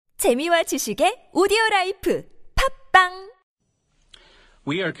재미와 지식의 오디오라이프 팝빵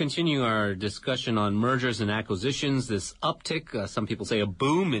We are continuing our discussion on mergers and acquisitions, this uptick, some people say a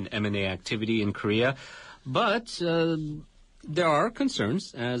boom in M&A activity in Korea. But there are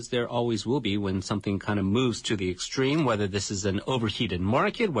concerns, as there always will be when something kind of moves to the extreme, whether this is an overheated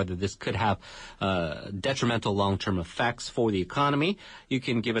market, whether this could have detrimental long-term effects for the economy. You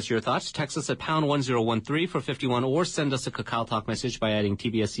can give us your thoughts. Text us at pound 1013 for 51 or send us a Kakao Talk message by adding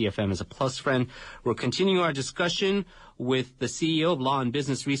TBS EFM as a plus friend. We're continuing our discussion with the CEO of Law and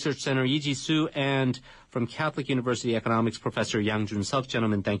Business Research Center, Lee Ji-soo, and from Catholic University Economics, Professor Yang Jun-seok.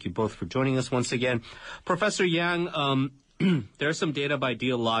 Gentlemen, thank you both for joining us once again. Professor Yang, there's some data by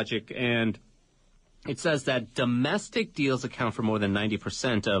Dealogic, and it says that domestic deals account for more than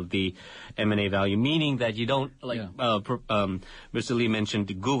 90% of the M&A value, meaning that you don't, Mr. Lee mentioned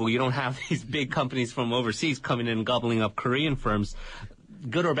Google, you don't have these big companies from overseas coming in and gobbling up Korean firms.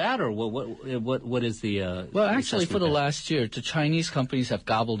 Good or bad, or what is the Well, actually, for the there? last year, the Chinese companies have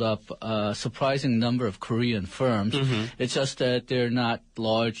gobbled up a surprising number of Korean firms. Mm-hmm. It's just that they're not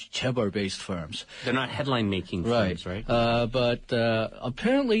large chaebol-based firms. They're not headline-making firms, right? But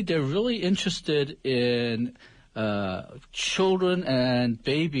apparently they're really interested in children and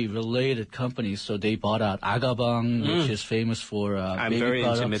baby-related companies. So they bought out Agabang, which is famous for I'm baby very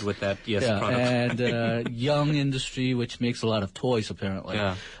products. intimate with that, product. And Young Industry, which makes a lot of toys, apparently.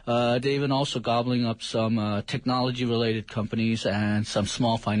 Yeah. They've been also gobbling up some technology-related companies and some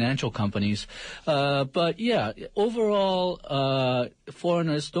small financial companies. But yeah, overall,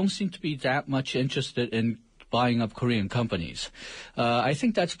 foreigners don't seem to be that much interested in buying up Korean companies. I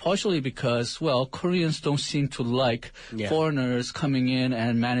think that's partially because, well, Koreans don't seem to like foreigners coming in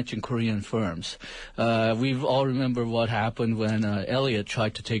and managing Korean firms. We all remember what happened when Elliott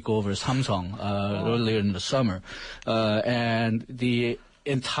tried to take over Samsung earlier in the summer. And the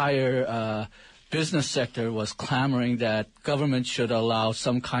entire business sector was clamoring that government should allow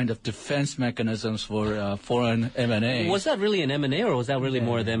some kind of defense mechanisms for foreign M&A. Was that really an M&A, or was that really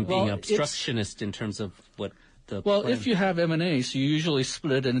more them being obstructionist in terms of what the Well, plan? if you have M&As, you usually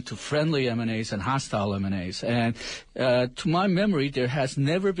split it into friendly M&As and hostile M&As. And to my memory, there has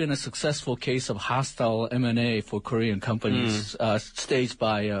never been a successful case of hostile M&A for Korean companies staged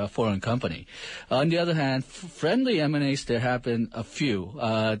by a foreign company. On the other hand, friendly M&As, there have been a few.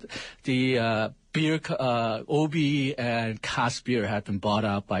 OB and Cass Beer had been bought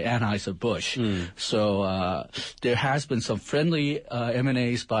out by Anheuser-Busch. So there has been some friendly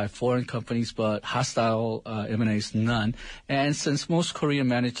M&As by foreign companies, but hostile M&As, none. And since most Korean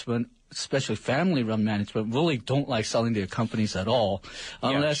management, especially family-run management, really don't like selling their companies at all,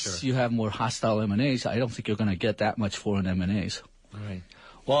 unless you have more hostile M&As, I don't think you're going to get that much foreign M&As. Right.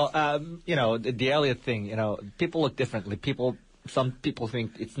 Well, the Elliott thing, people look differently. Some people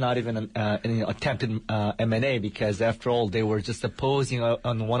think it's not even an attempted M&A because, after all, they were just opposing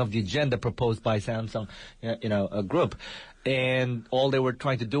on one of the agenda proposed by Samsung, a group, and all they were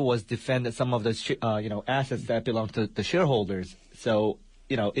trying to do was defend some of the assets that belong to the shareholders. So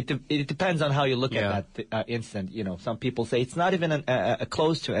it depends on how you look at that incident. Some people say it's not even a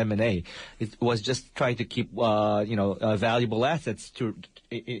close to M&A. It was just trying to keep valuable assets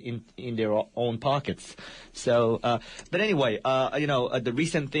in their own pockets. So, but anyway, the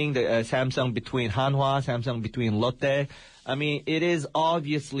recent thing, the Samsung between Hanwha, Samsung between Lotte. I mean, it is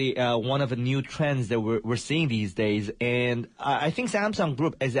obviously one of the new trends that we're seeing these days, and I think Samsung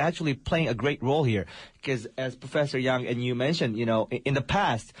Group is actually playing a great role here, because as Professor Yang and you mentioned, in the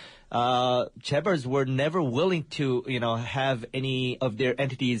past, chaebols were never willing to, have any of their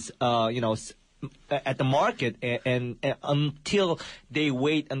entities, at the market, and until they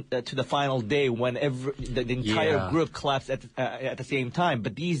wait to the final day when the entire group collapsed at the same time.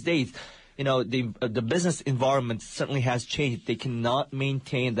 But these days, the business environment certainly has changed. They cannot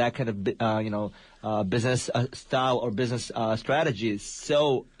maintain that kind of business style or business strategies.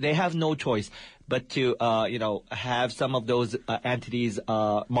 So they have no choice but to have some of those entities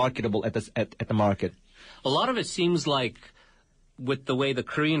marketable at the market. A lot of it seems like, with the way the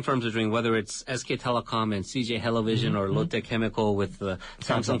Korean firms are doing, whether it's SK Telecom and CJ Hellovision or Lotte Chemical with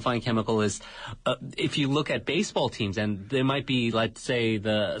Samsung Fine Chemical, is if you look at baseball teams, and there might be, let's say,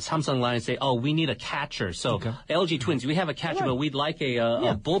 the Samsung line say, oh, we need a catcher. So LG Twins, we have a catcher, but we'd like a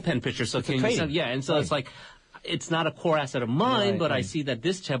bullpen pitcher. So can you send? Yeah, and so it's like, it's not a core asset of mine, but I see that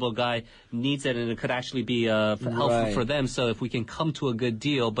this chaebol guy needs it, and it could actually be helpful for them. So if we can come to a good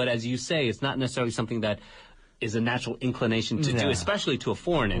deal, but as you say, it's not necessarily something that is a natural inclination to do, especially to a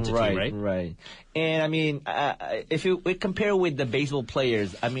foreign entity, right? Right. And I mean, if we compare with the baseball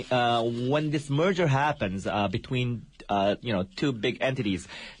players, I mean, when this merger happens between two big entities,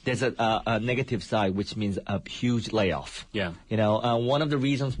 there's a negative side, which means a huge layoff. Yeah. One of the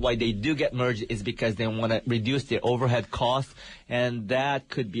reasons why they do get merged is because they want to reduce their overhead costs, and that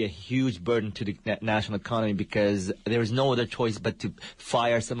could be a huge burden to the national economy because there is no other choice but to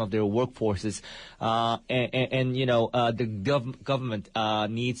fire some of their workforces. The government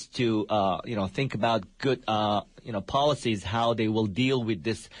needs to, think about good, policies, how they will deal with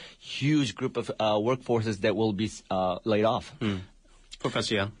this huge group of workforces that will be laid off.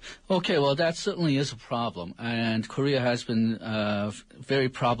 Professor Yang. Okay, well, that certainly is a problem, and Korea has been very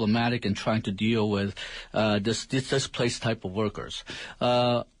problematic in trying to deal with this displaced type of workers.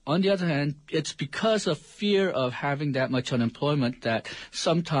 On the other hand, it's because of fear of having that much unemployment that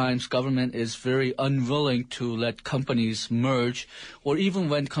sometimes government is very unwilling to let companies merge, or even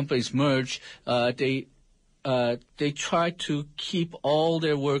when companies merge, they try to keep all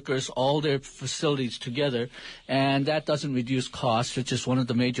their workers, all their facilities together, and that doesn't reduce costs, which is one of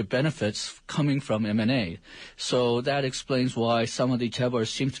the major benefits coming from M&A. So that explains why some of the chaebols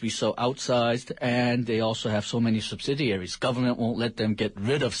seem to be so outsized, and they also have so many subsidiaries. Government won't let them get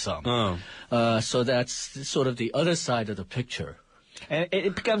rid of some. So that's sort of the other side of the picture. And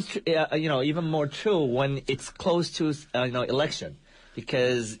it becomes, even more true when it's close to, election.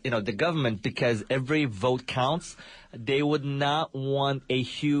 Because, the government, because every vote counts, they would not want a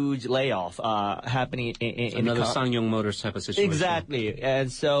huge layoff happening in another Sangyong Motors type of situation. Exactly.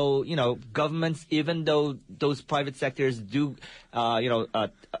 And so, governments, even though those private sectors do,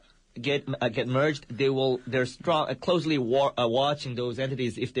 get merged, they're closely watching those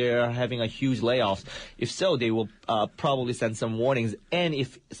entities if they're having a huge layoffs. If so, they will probably send some warnings. And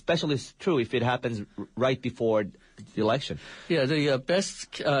especially it's true if it happens right before the election. Yeah, the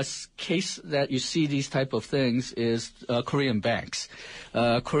best case that you see these type of things is Korean banks.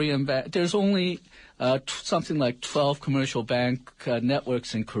 There's only something like 12 commercial bank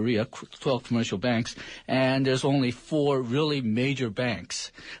networks in Korea, 12 commercial banks, and there's only 4 really major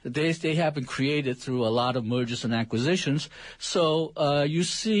banks. They have been created through a lot of mergers and acquisitions. So you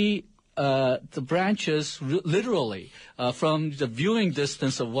see the branches literally from the viewing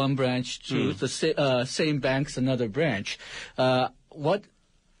distance of one branch to the same bank's another branch. What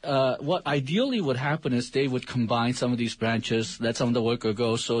ideally would happen is they would combine some of these branches, let some of the worker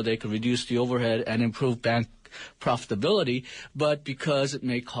go so they could reduce the overhead and improve bank profitability, but because it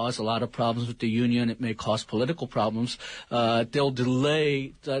may cause a lot of problems with the union, it may cause political problems, they'll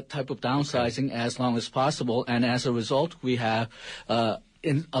delay that type of downsizing as long as possible, and as a result, we have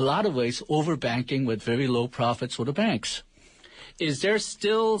in a lot of ways, overbanking with very low profits for the banks. Is there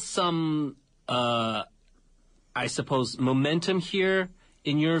still some, I suppose, momentum here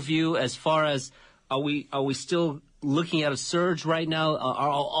in your view, as far as are we still looking at a surge right now? Are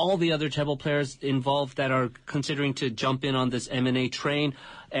all the other chaebol players involved that are considering to jump in on this M&A train?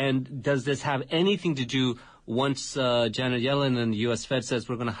 And does this have anything to do once Janet Yellen and the U.S. Fed says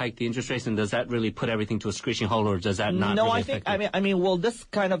we're going to hike the interest rates, and does that really put everything to a screeching halt, or does that not? No, really I think. affect it? Well, this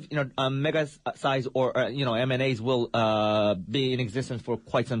kind of mega size or M&As will be in existence for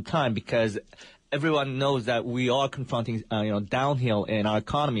quite some time because everyone knows that we are confronting downhill in our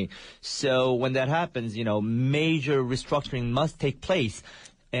economy. So when that happens, major restructuring must take place.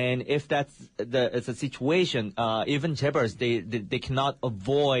 And if it's a situation, even chaebols, they cannot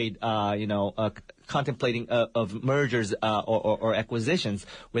avoid, contemplating of mergers or acquisitions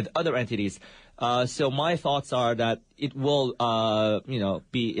with other entities. So my thoughts are that it will,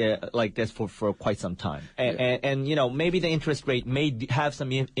 be like this for quite some time. And maybe the interest rate may have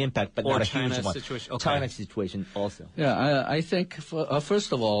some impact, but not a huge one. Situation. Okay. China's situation also. Yeah, I think,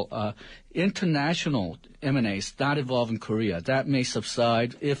 first of all, international M&As not involved in Korea, that may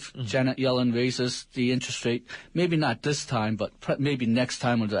subside if Janet Yellen raises the interest rate, maybe not this time, but maybe next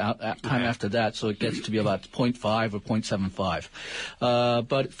time or the time after that, so it gets to be about 0.5 or 0.75.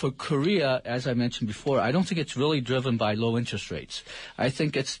 But for Korea, as I mentioned before, I don't think it's really driven by low interest rates. I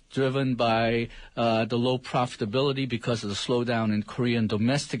think it's driven by the low profitability because of the slowdown in Korean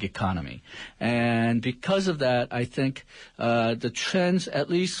domestic economy. And because of that, I think the trends, at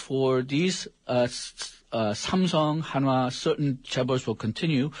least for these Samsung, Hanwha, certain chaebols will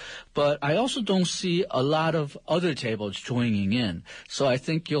continue, but I also don't see a lot of other chaebols joining in. So I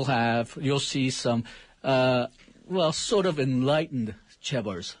think you'll see some, sort of enlightened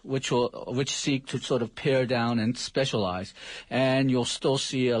chaebols, which seek to sort of pare down and specialize, and you'll still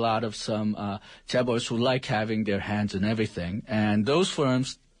see a lot of some chaebols who like having their hands in everything, and those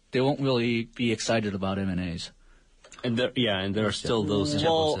firms they won't really be excited about M&As. And there are still those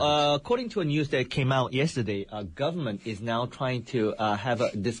chaebols. Well, according to a news that came out yesterday, government is now trying to have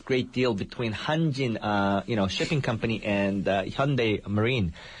this great deal between Hanjin, shipping company, and Hyundai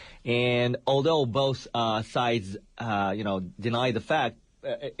Marine. And although both sides, deny the fact,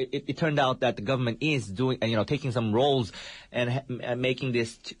 it turned out that the government is doing, taking some roles and making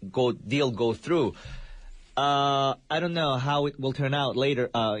this deal go through. I don't know how it will turn out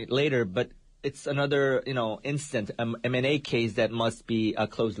later, but it's another, instant M&A case that must be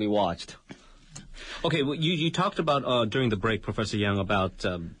closely watched. Okay, well, you talked about during the break, Professor Yang, about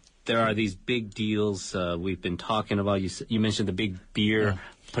there are these big deals we've been talking about. You mentioned the big beer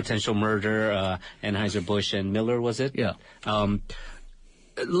potential merger, Anheuser-Busch and Miller, was it? Yeah.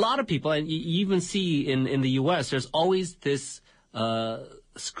 A lot of people, and you even see in the U.S., there's always this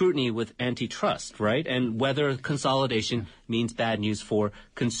scrutiny with antitrust, right? And whether consolidation means bad news for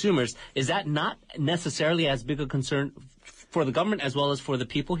consumers. Is that not necessarily as big a concern for the government as well as for the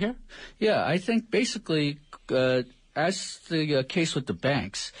people here? Yeah, I think basically, as the case with the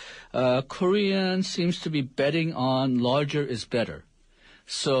banks, Korean seems to be betting on larger is better.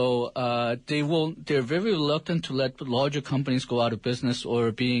 So they're very reluctant to let larger companies go out of business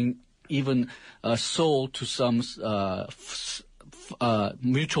or being even sold to some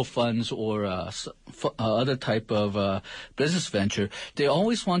mutual funds or other type of business venture. They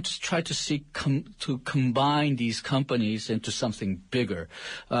always want to try to seek to combine these companies into something bigger.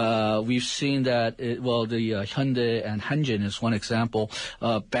 We've seen that, the Hyundai and Hanjin is one example.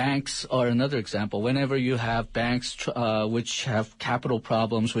 Banks are another example. Whenever you have banks which have capital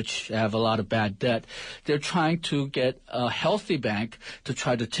problems, which have a lot of bad debt, they're trying to get a healthy bank to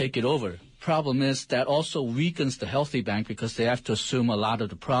try to take it over. Problem is that also weakens the healthy bank because they have to assume a lot of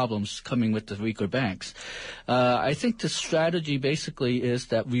the problems coming with the weaker banks. I think the strategy basically is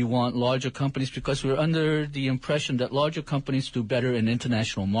that we want larger companies because we're under the impression that larger companies do better in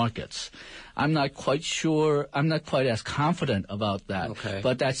international markets. I'm not quite as confident about that. Okay.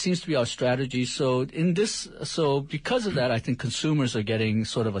 But that seems to be our strategy. So because of that, I think consumers are getting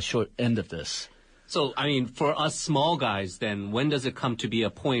sort of a short end of this. So, I mean, for us small guys, then, when does it come to be a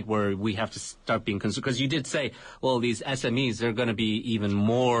point where we have to start being concerned? Because you did say, well, these SMEs, they're going to be even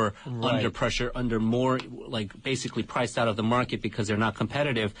more under pressure, more, basically priced out of the market because they're not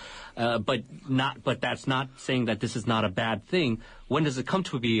competitive. But that's not saying that this is not a bad thing. When does it come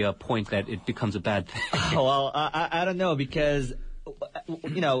to be a point that it becomes a bad thing? Well, I don't know, because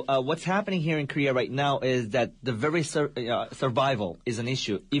what's happening here in Korea right now is that the very survival is an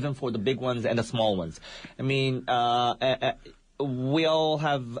issue, even for the big ones and the small ones. I mean, we all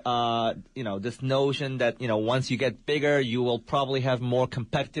have, this notion that, once you get bigger, you will probably have more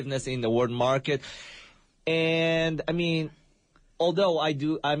competitiveness in the world market. And, I mean, although I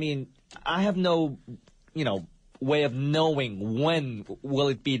have no, way of knowing when will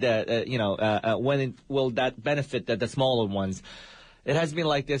it be will that benefit the smaller ones. It has been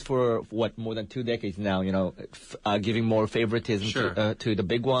like this for more than 2 decades now. Giving more favoritism to the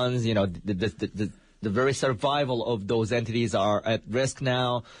big ones. The very survival of those entities are at risk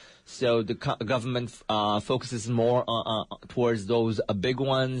now. So the government focuses more towards those big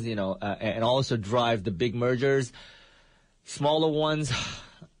ones. And also drive the big mergers. Smaller ones,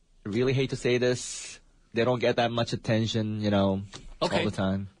 I really hate to say this, they don't get that much attention. All the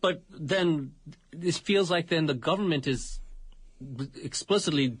time. But then this feels like then the government is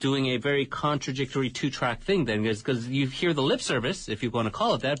explicitly doing a very contradictory two-track thing then, because you hear the lip service, if you want to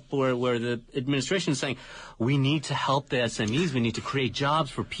call it that, where the administration is saying, we need to help the SMEs, we need to create jobs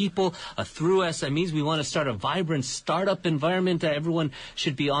for people through SMEs, we want to start a vibrant startup environment, that everyone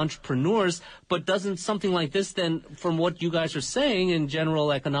should be entrepreneurs, but doesn't something like this then, from what you guys are saying in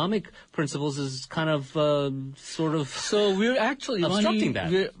general economic principles, is kind of So we're actually obstructing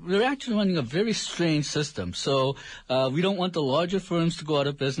that. We're actually running a very strange system. So we don't want the larger firms to go out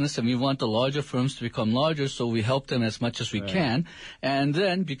of business, and we want the larger firms to become larger, so we help them as much as we can. And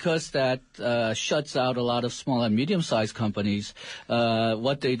then, because that shuts out a lot of small and medium-sized companies,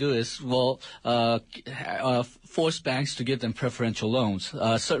 what they do is, force banks to give them preferential loans.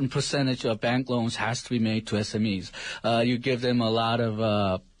 A certain percentage of bank loans has to be made to SMEs. You give them a lot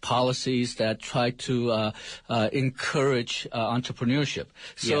of policies that try to encourage entrepreneurship.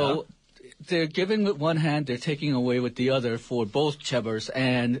 So they're giving with one hand, they're taking away with the other for both chaebors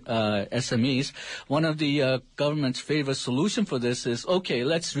and SMEs. One of the government's favorite solution for this is, okay,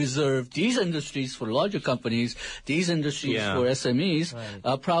 let's reserve these industries for larger companies, these industries for SMEs.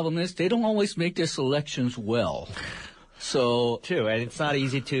 Problem is, they don't always make their selections well. So True, and it's not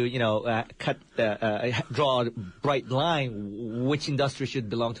easy to draw a bright line which industry should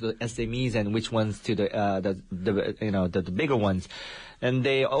belong to the SMEs and which ones to the bigger ones. And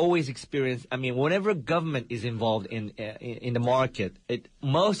they always experience. I mean, whenever government is involved in the market,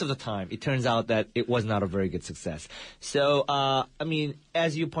 most of the time it turns out that it was not a very good success. So, I mean,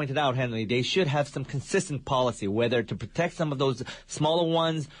 as you pointed out, Henry, they should have some consistent policy, whether to protect some of those smaller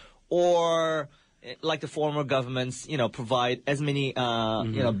ones or, like the former governments, provide as many,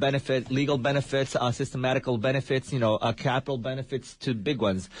 benefits, legal benefits, systematical benefits, capital benefits to big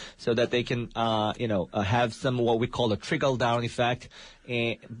ones so that they can, have some what we call a trickle-down effect.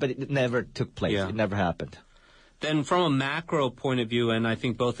 But it never took place. Yeah. It never happened. Then from a macro point of view, and I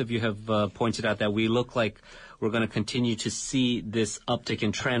think both of you have pointed out that we look like we're going to continue to see this uptick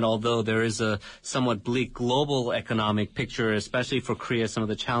in trend, although there is a somewhat bleak global economic picture, especially for Korea, some of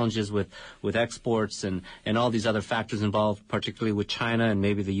the challenges with exports and all these other factors involved, particularly with China and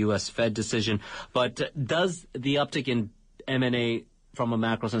maybe the U.S. Fed decision. But does the uptick in M&A from a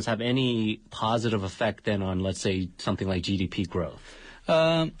macro sense have any positive effect then on, let's say, something like GDP growth?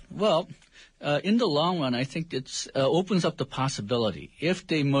 In the long run, I think it opens up the possibility. If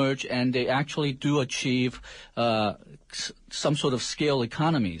they merge and they actually do achieve some sort of scale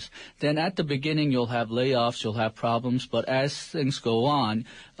economies, then at the beginning you'll have layoffs, you'll have problems, but as things go on,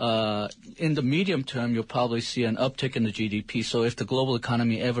 in the medium term you'll probably see an uptick in the GDP. So if the global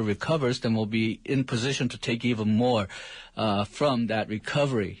economy ever recovers, then we'll be in position to take even more from that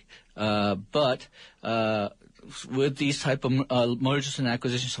recovery. But with these type of mergers and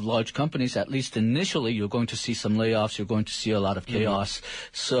acquisitions of large companies, at least initially, you're going to see some layoffs. You're going to see a lot of chaos. Mm-hmm.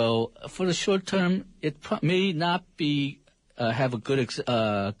 So for the short term, it may not be have a good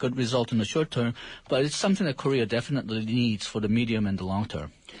result in the short term, but it's something that Korea definitely needs for the medium and the long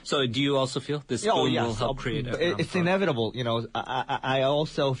term. So do you also feel this boom will help create it's inevitable. I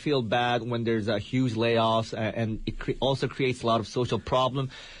also feel bad when there's a huge layoffs, and it also creates a lot of social problem.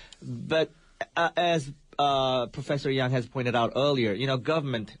 But as Professor Yang has pointed out earlier,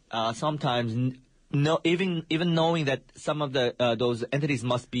 government sometimes even knowing that some of those entities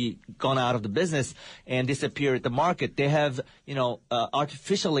must be gone out of the business and disappear at the market, they have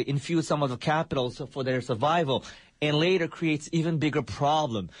artificially infused some of the capitals for their survival, and later creates even bigger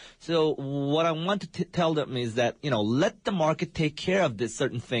problem. So what I want to tell them is that let the market take care of these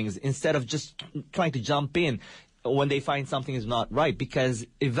certain things instead of just trying to jump in when they find something is not right, because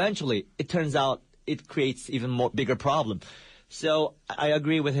eventually it turns out it creates even more bigger problem. So I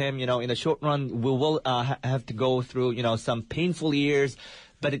agree with him. In the short run, we will have to go through some painful years,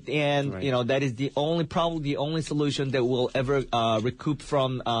 but at the end, right, that is probably the only solution that will ever recoup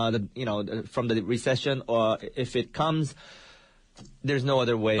from from the recession, or if it comes, there's no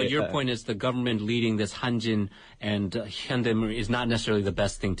other way. But your point is the government leading this Hanjin and Hyundai is not necessarily the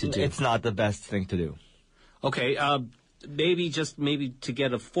best thing to do. It's not the best thing to do. Okay. Maybe to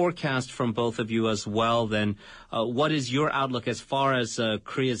get a forecast from both of you as well, then what is your outlook as far as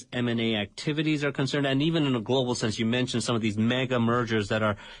Korea's M&A activities are concerned, and even in a global sense? You mentioned some of these mega mergers that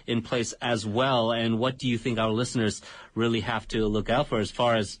are in place as well, and what do you think our listeners really have to look out for as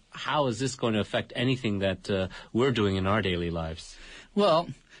far as how is this going to affect anything that we're doing in our daily lives? Well,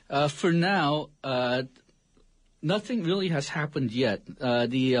 for now, nothing really has happened yet.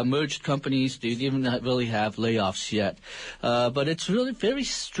 The merged companies, they didn't really have layoffs yet. But it's really very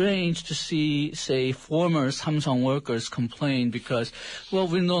strange to see, say, former Samsung workers complain because, well,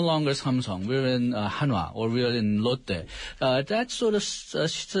 we're no longer Samsung. We're in Hanwha, or we're in Lotte. That sort of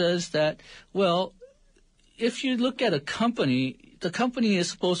says that, well, if you look at a company, the company is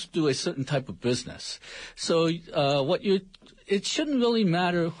supposed to do a certain type of business. So it shouldn't really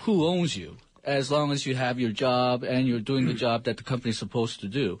matter who owns you, as long as you have your job and you're doing the job that the company's supposed to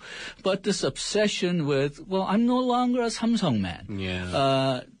do. But this obsession with, well, I'm no longer a Samsung man.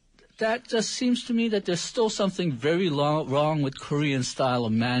 Yeah. That just seems to me that there's still something very wrong with Korean style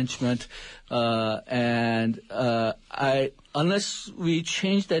of management. Unless we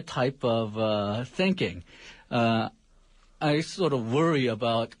change that type of thinking, I sort of worry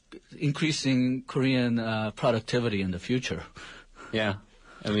about increasing Korean productivity in the future. Yeah.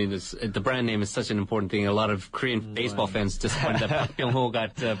 I mean, the brand name is such an important thing. A lot of Korean baseball fans disappointed that Park Byung-ho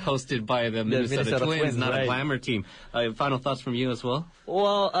got posted by the Minnesota Twins, not right, a glamour team. Final thoughts from you as well?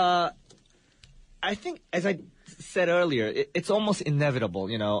 Well, I think, as I said earlier, it's almost inevitable,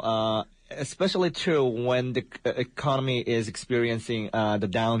 especially true when the economy is experiencing the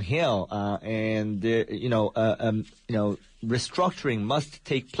downhill, and restructuring must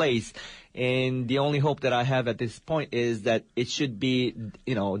take place. And the only hope that I have at this point is that it should be,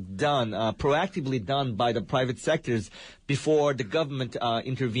 done, proactively done by the private sectors before the government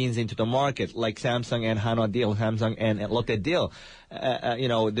intervenes into the market, like Samsung and Hanwha deal, Samsung and Lotte deal.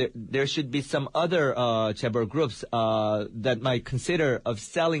 There should be some other chaebol groups that might consider of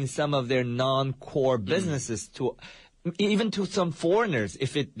selling some of their non-core businesses to even to some foreigners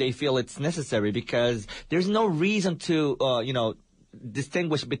if they feel it's necessary, because there's no reason to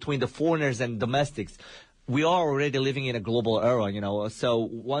distinguish between the foreigners and domestics. We are already living in a global era, so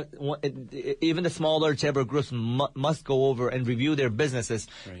even the smaller chaebol groups must go over and review their businesses,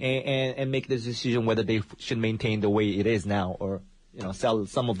 right, and make the decision whether they should maintain the way it is now or sell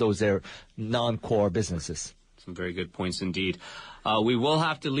some of those their non-core businesses. Some very good points indeed. We will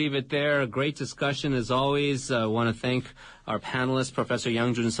have to leave it there. A great discussion as always. I want to thank our panelists, Professor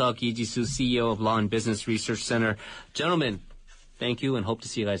Yang Jun-seok, Lee Ji-soo, CEO of Law and Business Research Center. Gentlemen, thank you and hope to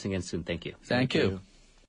see you guys again soon. Thank you. Thank you.